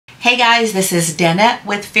Hey guys, this is Danette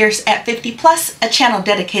with Fierce at 50 Plus, a channel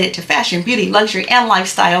dedicated to fashion, beauty, luxury, and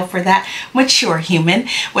lifestyle for that mature human,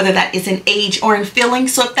 whether that is in age or in feeling.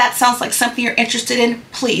 So if that sounds like something you're interested in,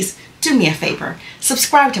 please do me a favor.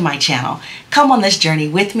 Subscribe to my channel. Come on this journey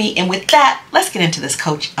with me. And with that, let's get into this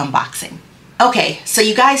Coach unboxing. Okay, so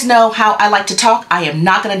you guys know how I like to talk. I am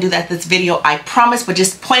not going to do that this video, I promise, but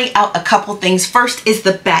just pointing out a couple things. First is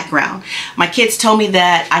the background. My kids told me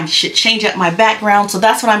that I should change up my background, so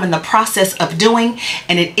that's what I'm in the process of doing,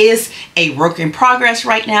 and it is a work in progress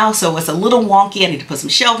right now, so it's a little wonky. I need to put some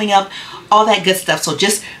shelving up, all that good stuff, so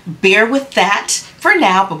just bear with that for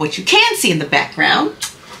now. But what you can see in the background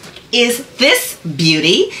is this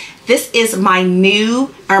beauty. This is my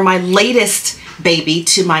latest baby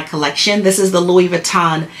to my collection. This is the Louis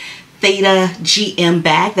Vuitton Theta GM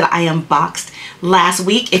bag that I unboxed last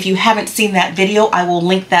week. If you haven't seen that video, I will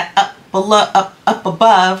link that up below, up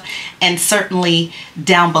above, and certainly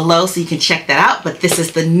down below, so you can check that out. But this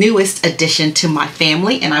is the newest addition to my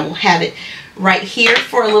family, and I will have it right here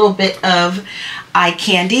for a little bit of eye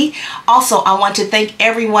candy. Also, I want to thank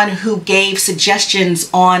everyone who gave suggestions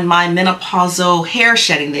on my menopausal hair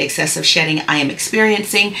shedding, the excessive shedding I am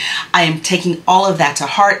experiencing. I am taking all of that to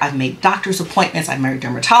heart. I've made doctor's appointments. I've made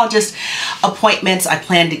dermatologist appointments. I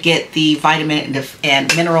plan to get the vitamin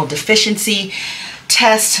and mineral deficiency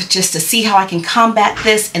test just to see how I can combat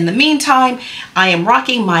this. In the meantime, I am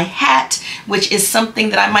rocking my hat, which is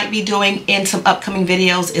something that I might be doing in some upcoming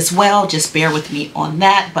videos as well. Just bear with me on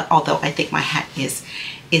that. But although I think my hat is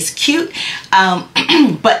cute,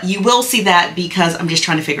 but you will see that because I'm just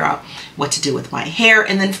trying to figure out what to do with my hair.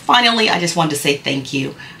 And then finally, I just wanted to say thank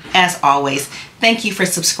you. As always, thank you for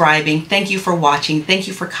subscribing. Thank you for watching. Thank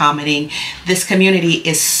you for commenting. This community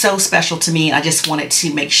is so special to me. I just wanted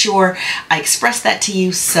to make sure I expressed that to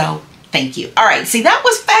you. So thank you. All right. See, that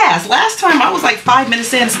was fast. Last time I was like 5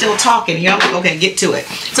 minutes in still talking. You know, I'm like, okay, get to it.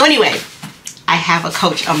 So anyway, I have a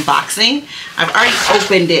Coach unboxing. I've already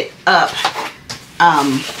opened it up,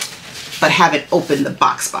 but haven't opened the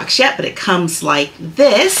box yet, but it comes like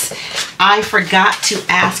this. I forgot to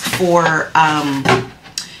ask for,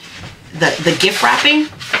 the gift wrapping,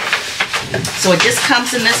 so it just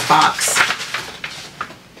comes in this box,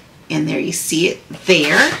 and there you see it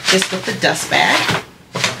there, just with the dust bag.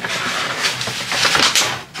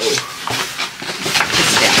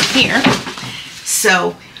 It's down here.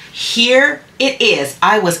 So here it is.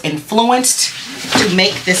 I was influenced to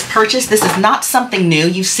make this purchase. This is not something new.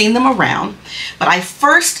 You've seen them around, but I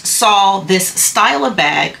first saw this style of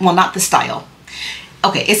bag. Well, not the style.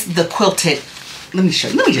 Okay, it's the Quilted. Let me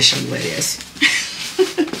just show you what it is.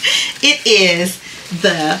 It is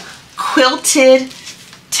the Quilted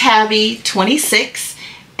Tabby 26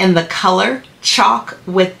 in the color chalk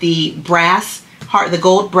with the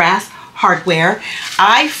gold brass hardware.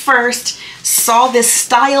 I first saw this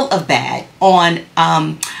style of bag on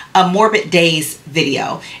a Morbid Days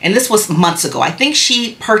video, and this was months ago. I think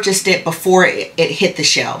she purchased it before it hit the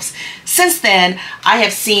shelves. Since then, I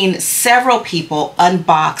have seen several people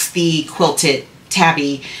unbox the Quilted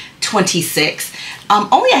Tabby 26.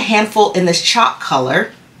 Only a handful in this chalk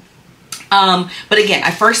color. But again,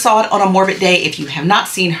 I first saw it on a Morbid Day. If you have not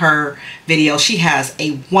seen her video, she has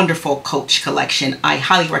a wonderful Coach collection. I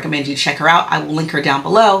highly recommend you check her out. I will link her down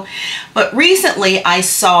below. But recently I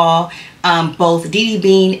saw both Dee Dee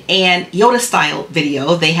Bean and Yoda Style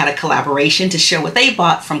video. They had a collaboration to show what they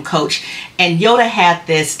bought from Coach, and Yoda had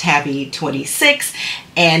this Tabby 26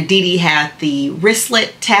 and Dee Dee had the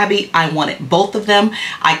wristlet Tabby. I wanted both of them.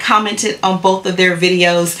 I commented on both of their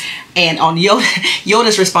videos, and on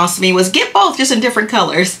Yoda's response to me was, get both, just in different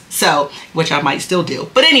colors. So, which I might still do.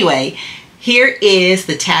 But anyway, here is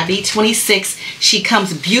the Tabby 26. She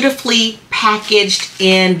comes beautifully packaged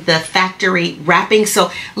in the factory wrapping.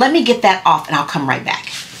 So let me get that off and I'll come right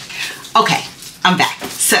back. Okay, I'm back.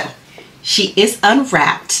 So she is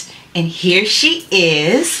unwrapped, and here she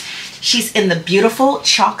is. She's in the beautiful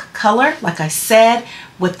chalk color, like I said,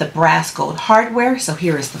 with the brass gold hardware. So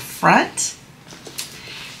here is the front.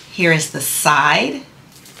 Here is the side.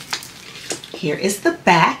 Here is the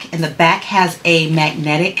back, and the back has a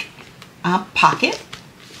magnetic pocket.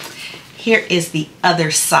 Here is the other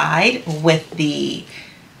side with the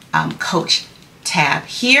Coach tab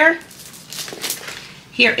here.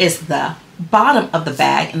 Here is the bottom of the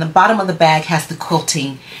bag, and the bottom of the bag has the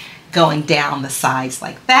quilting going down the sides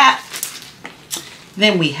like that.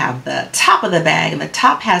 Then we have the top of the bag, and the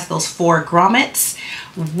top has those 4 grommets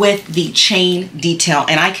with the chain detail.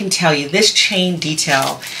 And I can tell you, this chain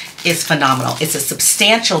detail is phenomenal. It's a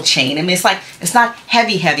substantial chain. I mean, it's not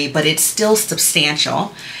heavy, but it's still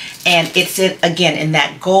substantial. And it's again in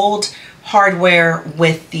that gold hardware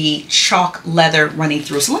with the chalk leather running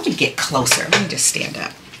through. So let me get closer. Let me just stand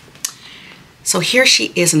up. So here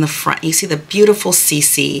she is in the front. You see the beautiful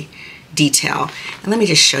CC detail. And let me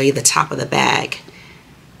just show you the top of the bag.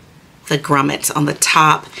 The grommets on the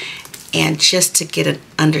top. And just to get an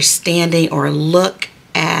understanding or a look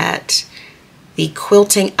at the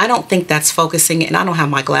quilting. I don't think that's focusing, and I don't have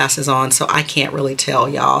my glasses on, so I can't really tell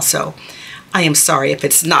y'all. So I am sorry if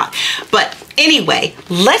it's not. But anyway,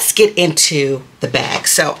 let's get into the bag.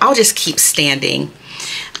 So I'll just keep standing.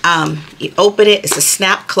 You open it, it's a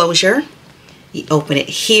snap closure. You open it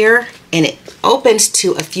here, and it opens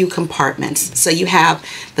to a few compartments. So you have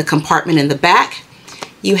the compartment in the back.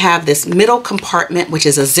 You have this middle compartment, which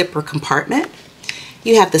is a zipper compartment.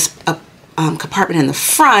 You have this compartment in the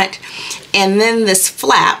front, and then this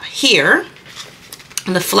flap here.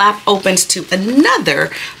 And the flap opens to another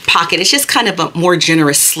pocket. It's just kind of a more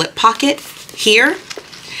generous slip pocket here.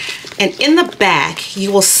 And in the back,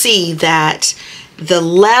 you will see that the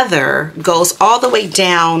leather goes all the way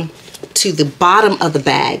down to the bottom of the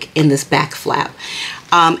bag in this back flap.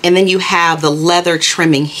 And then you have the leather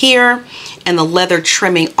trimming here and the leather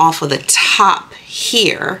trimming off of the top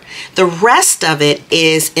here. The rest of it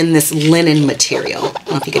is in this linen material. I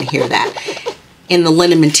don't know if you can hear that. In the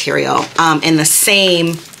linen material. And the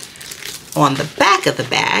same on the back of the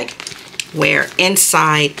bag, where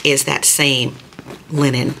inside is that same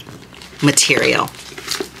linen material.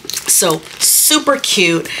 So super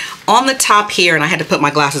cute. On the top here, and I had to put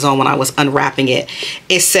my glasses on when I was unwrapping it,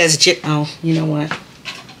 it says, oh, you know what?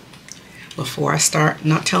 Before I start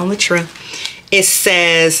not telling the truth, it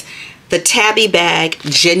says the Tabby bag,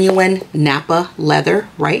 genuine Napa leather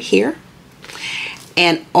right here.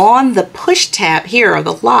 And on the push tab here, or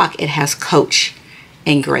the lock, it has Coach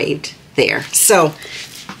engraved there. So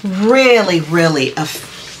really, really a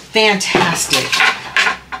fantastic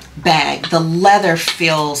bag. The leather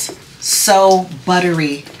feels so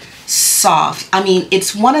buttery soft. I mean,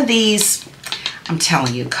 it's one of these, I'm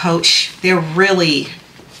telling you, Coach, their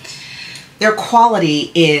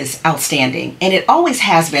quality is outstanding. And it always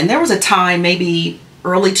has been. There was a time, maybe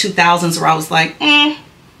early 2000s, where I was like,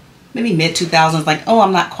 maybe mid 2000s, like, oh,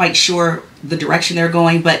 I'm not quite sure the direction they're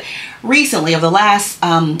going. But recently, over the last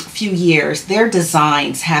few years, their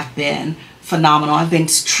designs have been phenomenal. I've been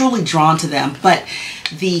truly drawn to them. But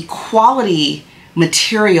the quality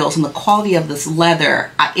materials and the quality of this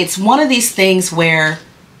leather, it's one of these things where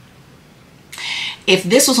if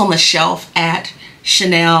this was on the shelf at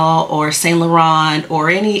Chanel or Saint Laurent or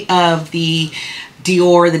any of the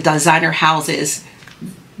Dior, the designer houses,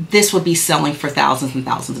 this would be selling for thousands and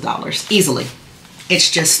thousands of dollars easily.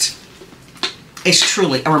 It's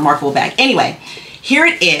truly a remarkable bag. Anyway, here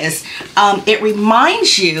it is. It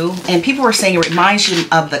reminds you, and people were saying it reminds you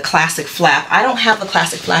of the classic flap. I don't have the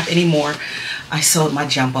classic flap anymore. I sold my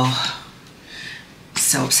jumbo.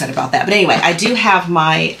 So upset about that. But anyway, I do have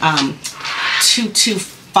my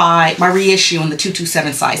 225, my reissue in the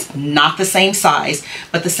 227 size. Not the same size,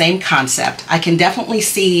 but the same concept. I can definitely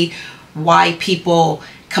see why people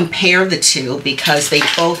compare the two, because they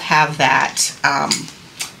both have that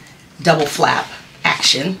double flap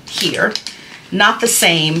action here. Not the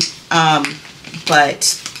same, but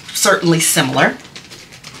certainly similar.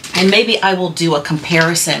 And maybe I will do a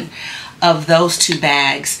comparison of those two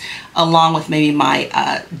bags along with maybe my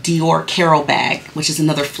Dior Carol bag, which is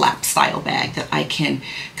another flap style bag that I can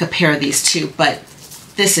compare these two. But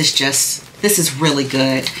this is really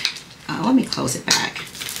good. Let me close it back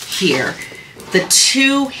here. The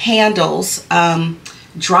two handles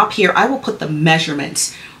drop here. I will put the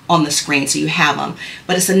measurements on the screen so you have them.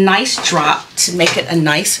 But it's a nice drop to make it a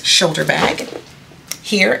nice shoulder bag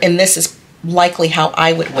here. And this is likely how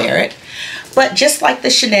I would wear it. But just like the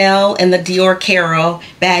Chanel and the Dior Carol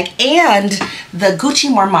bag and the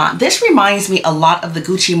Gucci Marmont, this reminds me a lot of the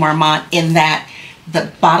Gucci Marmont in that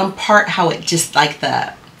the bottom part, how it just like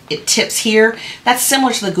it tips here. That's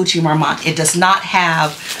similar to the Gucci Marmont. It does not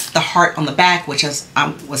have the heart on the back, which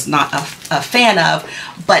I was not a fan of,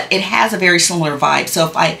 but it has a very similar vibe. So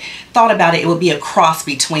if I thought about it, it would be a cross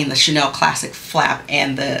between the Chanel Classic Flap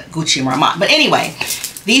and the Gucci Marmont. But anyway,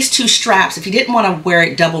 these two straps, if you didn't want to wear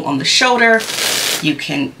it double on the shoulder, you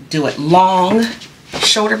can do it long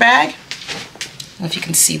shoulder bag. I don't know if you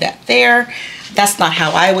can see that there. That's not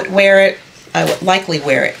how I would wear it. I would likely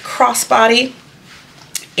wear it crossbody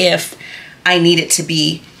if I need it to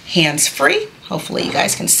be hands-free. Hopefully you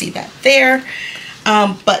guys can see that there.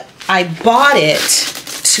 But I bought it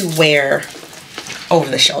to wear over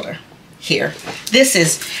the shoulder here. This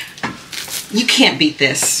is, you can't beat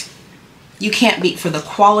this. You can't beat, for the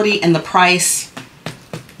quality and the price,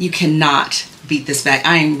 you cannot beat this bag.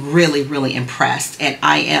 I am really, really impressed, and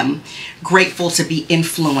I am grateful to be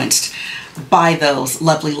influenced by those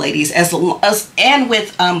lovely ladies, and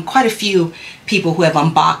with quite a few people who have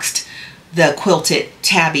unboxed the quilted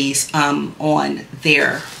tabbies on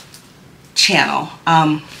their channel.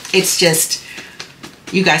 It's just,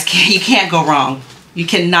 you guys you can't go wrong. You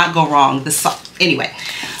cannot go wrong. Anyway,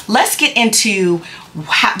 let's get into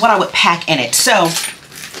what I would pack in it. So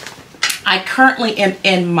I currently am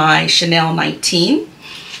in my Chanel 19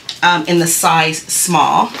 in the size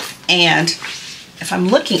small, and if I'm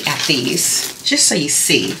looking at these, just so you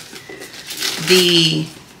see, the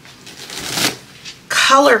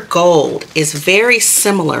color gold is very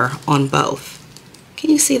similar on both.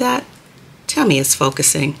 Can you see that? Tell me it's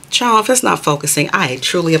focusing. Child, if it's not focusing, I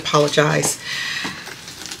truly apologize.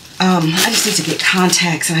 I just need to get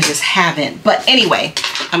contacts and I just haven't. But anyway,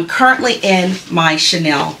 I'm currently in my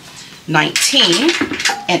Chanel 19,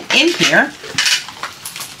 and in here,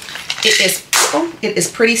 it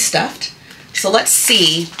is pretty stuffed. So let's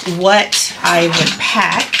see what I would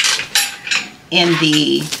pack in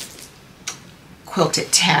the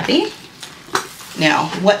quilted tabby. Now,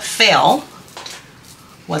 what fell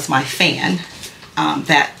was my fan.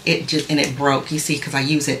 It broke. You see, because I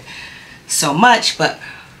use it so much. But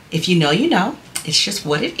if you know, you know. It's just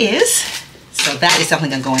what it is. So that is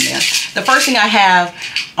definitely gonna go in there. The first thing I have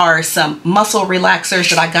are some muscle relaxers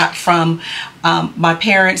that I got from my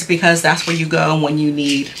parents, because that's where you go when you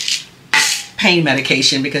need pain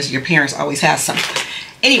medication, because your parents always have some.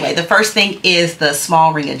 Anyway, the first thing is the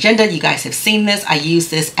small ring agenda. You guys have seen this. I use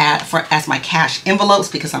this as my cash envelopes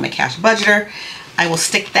because I'm a cash budgeter. I will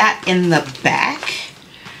stick that in the back.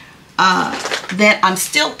 Then I'm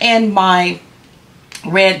still in my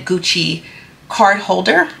red Gucci card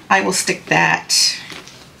holder. I will stick that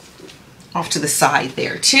off to the side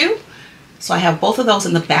there too. So I have both of those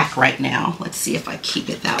in the back right now. Let's see if I keep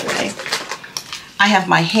it that way. I have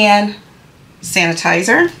my hand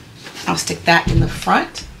sanitizer. I'll stick that in the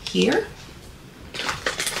front here.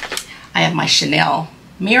 I have my Chanel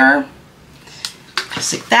mirror. I'll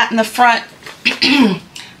stick that in the front.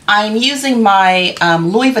 I'm using my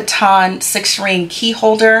Louis Vuitton 6-ring key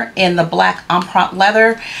holder in the black empreinte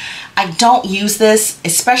leather. I don't use this,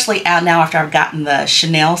 especially now after I've gotten the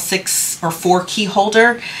Chanel 6 or 4 key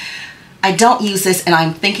holder. I don't use this, and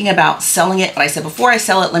I'm thinking about selling it. But I said, before I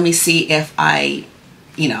sell it, let me see if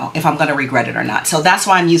if I'm going to regret it or not. So that's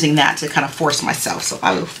why I'm using that to kind of force myself. So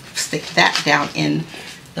I will stick that down in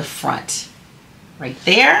the front right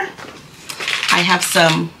there. I have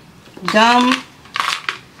some gum.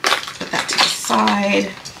 Put that to the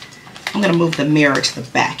side. I'm going to move the mirror to the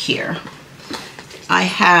back here. I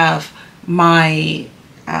have my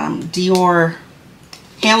Dior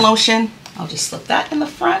hand lotion. I'll just slip that in the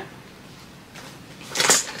front.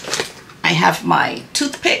 I have my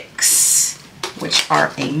toothpicks, which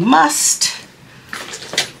are a must.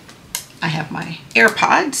 I have my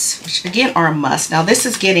AirPods, which again are a must. Now this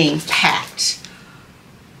is getting packed.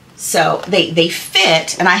 So they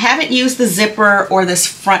fit, and I haven't used the zipper or this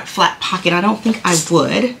front flat pocket. I don't think I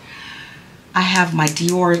would. I have my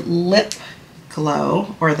Dior lip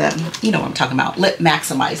glow, or the, you know what I'm talking about, lip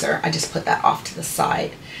maximizer. I just put that off to the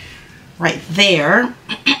side right there.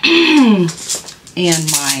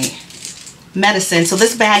 And my medicine. So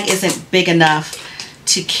this bag isn't big enough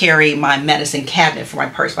to carry my medicine cabinet for my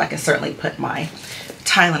purse, but I can certainly put my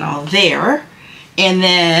Tylenol there. And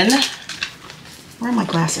then, where are my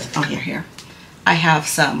glasses? Oh, here. I have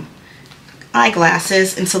some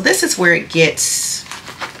eyeglasses, and so this is where it gets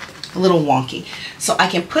a little wonky. So I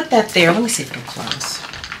can put that there. Let me see if it'll close.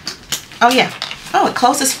 Oh yeah. Oh, it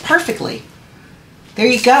closes perfectly. There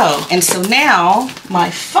you go. And so now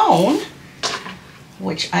my phone,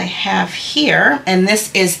 which I have here, and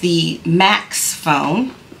this is the Max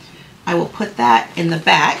phone. I will put that in the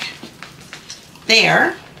back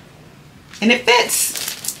there, and it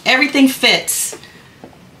fits. Everything fits.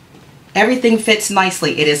 Everything fits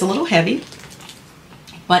nicely. It is a little heavy,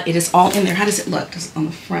 but it is all in there. How does it look? Does it on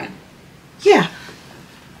the front? Yeah,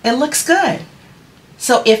 it looks good.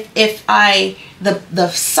 So if the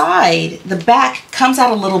side, the back comes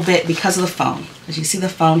out a little bit because of the phone. As you see the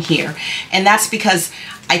phone here, and that's because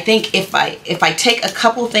I think if I take a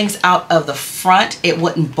couple things out of the front, it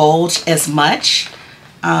wouldn't bulge as much,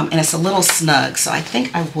 and it's a little snug. So I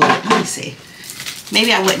think I would. Let me see.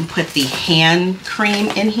 Maybe I wouldn't put the hand cream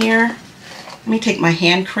in here. Let me take my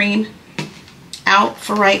hand cream out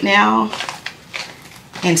for right now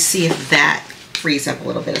and see if that frees up a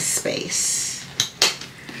little bit of space.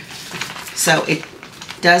 So it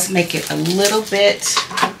does make it a little bit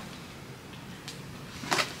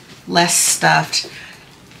less stuffed.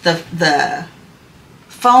 The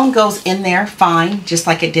phone goes in there fine, just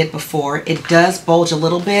like it did before. It does bulge a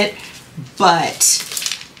little bit, but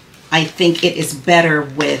I think it is better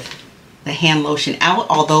with the hand lotion out,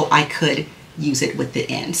 although I could use it with the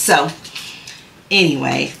in. So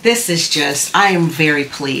anyway, this is just, I am very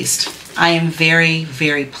pleased. I am very,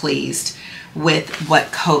 very pleased with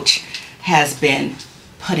what Coach has been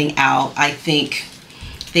putting out. I think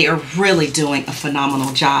they are really doing a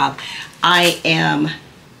phenomenal job. I am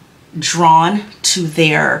drawn to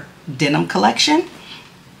their denim collection.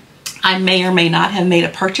 I may or may not have made a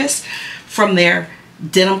purchase from their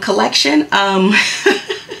denim collection.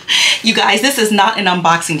 You guys, this is not an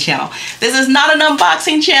unboxing channel. This is not an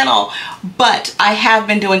unboxing channel, but I have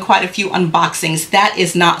been doing quite a few unboxings. That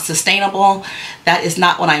is not sustainable. That is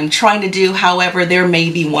not what I'm trying to do. However, there may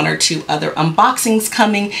be one or two other unboxings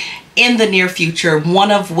coming in the near future,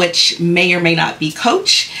 one of which may or may not be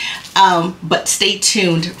Coach, but stay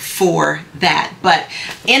tuned for that. But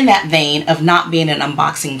in that vein of not being an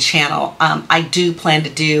unboxing channel, I do plan to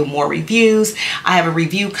do more reviews. I have a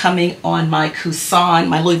review coming on my Cousin,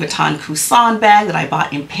 my Louis Vuitton Cousin bag that I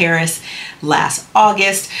bought in Paris last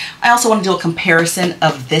August. I also want to do a comparison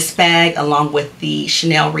of this bag along with the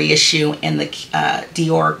Chanel reissue and the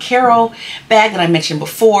Dior Caro bag that I mentioned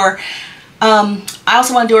before. I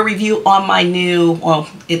also want to do a review on my new, well,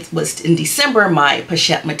 it was in December, my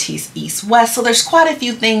Pochette Matisse East West. So there's quite a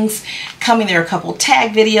few things coming. There are a couple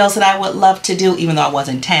tag videos that I would love to do, even though I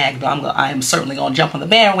wasn't tagged, but I am certainly going to jump on the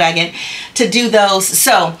bandwagon to do those.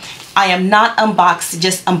 So I am not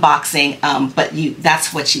just unboxing, but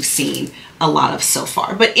that's what you've seen a lot of so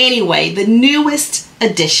far. But anyway, the newest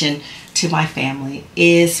addition to my family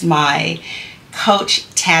is my Coach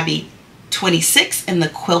Tabby 26 in the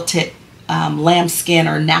quilted lambskin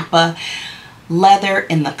or Napa leather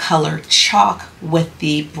in the color chalk with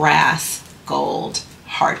the brass gold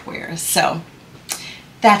hardware. So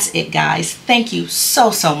that's it, guys. Thank you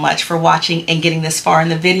so much for watching and getting this far in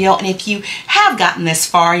the video. And if you have gotten this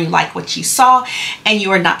far and you like what you saw and you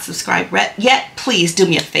are not subscribed yet, please do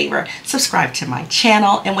me a favor, subscribe to my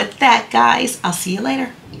channel. And with that, guys, I'll see you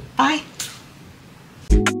later. Bye.